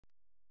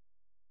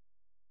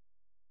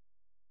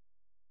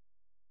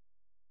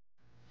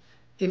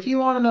If you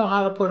want to know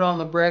how to put on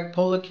the Breg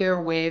Polar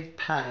Care Wave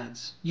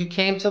pads, you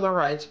came to the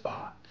right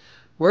spot.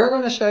 We're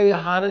going to show you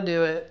how to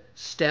do it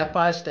step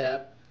by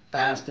step,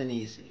 fast and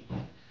easy.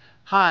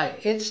 Hi,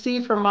 it's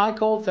Steve from My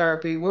Cold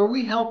Therapy, where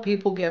we help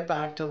people get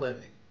back to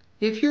living.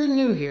 If you're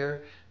new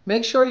here,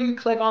 make sure you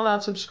click on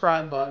that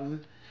subscribe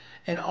button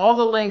and all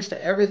the links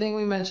to everything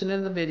we mentioned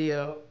in the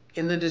video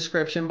in the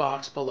description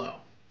box below.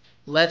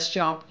 Let's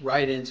jump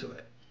right into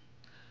it.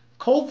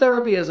 Cold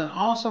therapy is an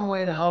awesome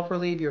way to help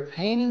relieve your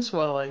pain and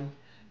swelling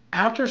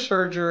after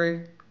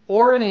surgery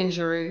or an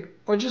injury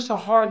or just a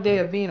hard day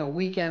of being a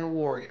weekend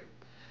warrior.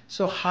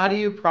 So how do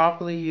you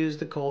properly use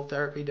the cold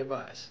therapy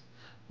device?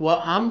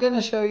 Well, I'm going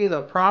to show you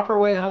the proper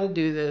way how to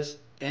do this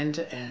end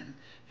to end.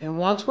 And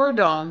once we're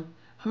done,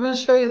 I'm going to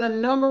show you the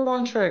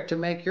 #1 trick to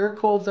make your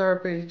cold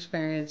therapy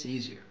experience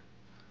easier.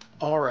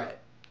 All right,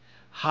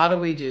 how do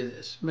we do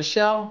this?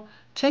 Michelle,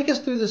 take us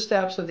through the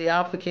steps of the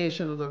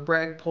application of the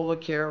Breg Polar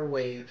Care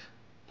Wave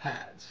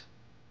pads.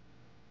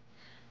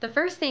 The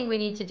first thing we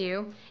need to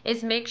do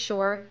is make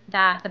sure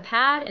that the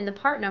pad and the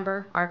part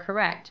number are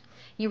correct.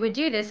 You would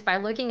do this by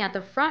looking at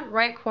the front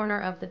right corner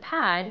of the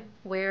pad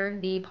where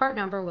the part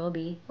number will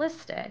be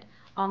listed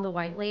on the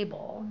white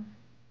label.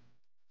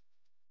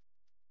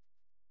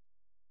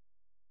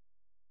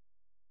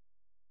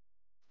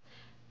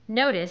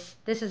 Notice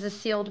this is a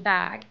sealed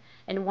bag,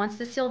 and once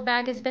the sealed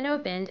bag has been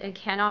opened, it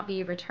cannot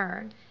be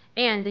returned.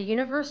 And the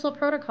universal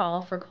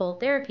protocol for cold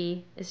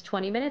therapy is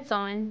 20 minutes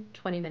on,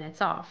 20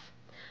 minutes off.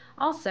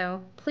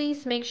 Also,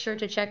 please make sure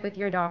to check with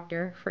your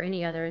doctor for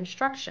any other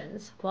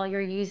instructions while you're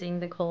using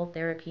the cold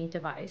therapy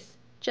device,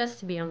 just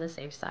to be on the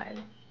safe side.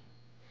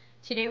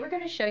 Today we're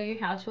going to show you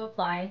how to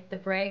apply the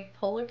Breg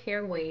Polar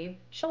Care Wave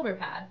shoulder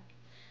pad.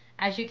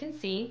 As you can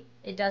see,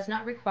 it does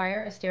not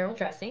require a sterile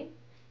dressing.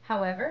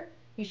 However,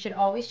 you should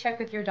always check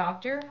with your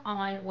doctor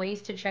on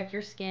ways to check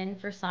your skin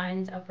for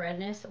signs of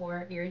redness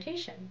or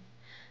irritation.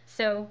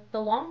 So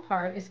the long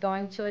part is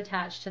going to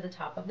attach to the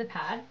top of the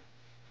pad.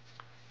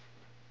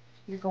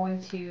 You're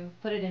going to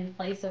put it in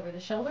place over the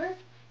shoulder.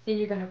 Then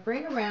you're going to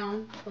bring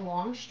around the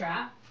long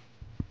strap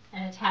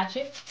and attach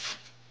it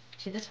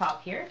to the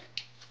top here.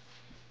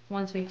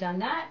 Once we've done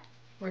that,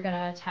 we're going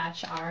to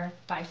attach our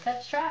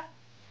bicep strap.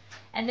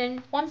 And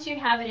then once you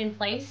have it in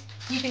place,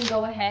 you can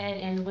go ahead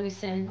and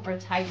loosen or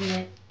tighten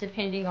it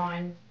depending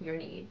on your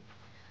need.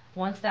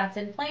 Once that's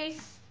in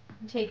place,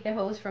 take the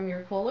hose from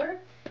your cooler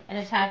and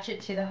attach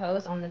it to the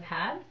hose on the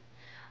pad.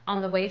 On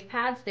the wave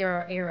pads, there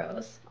are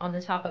arrows on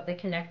the top of the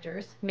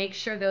connectors. Make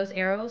sure those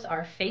arrows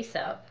are face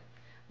up.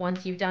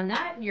 Once you've done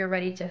that, you're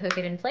ready to hook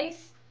it in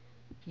place.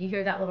 You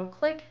hear that little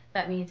click,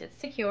 that means it's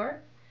secure.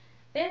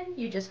 Then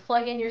you just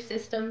plug in your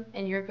system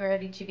and you're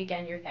ready to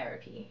begin your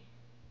therapy.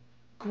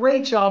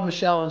 Great job,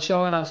 Michelle, in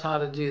showing us how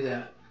to do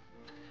that.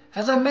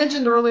 As I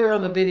mentioned earlier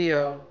in the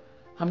video,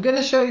 I'm going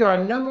to show you our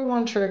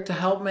 #1 trick to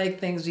help make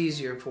things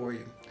easier for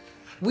you.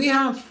 We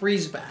have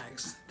freeze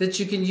bags that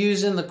you can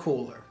use in the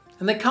cooler.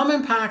 And they come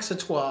in packs of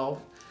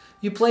 12.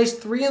 You place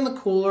 3 in the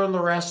cooler and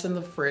the rest in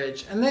the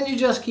fridge, and then you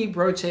just keep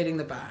rotating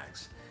the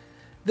bags.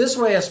 This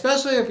way,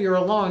 especially if you're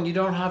alone, you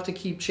don't have to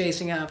keep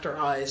chasing after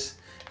ice,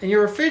 and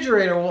your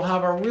refrigerator will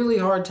have a really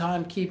hard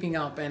time keeping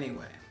up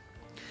anyway.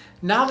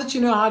 Now that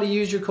you know how to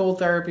use your cold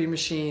therapy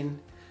machine,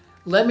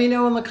 let me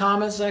know in the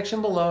comment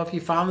section below if you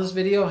found this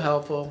video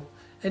helpful,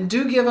 and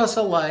do give us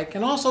a like,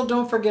 and also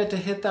don't forget to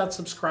hit that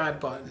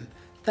subscribe button.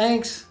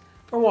 Thanks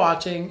for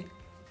watching,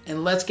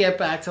 and let's get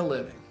back to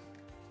living.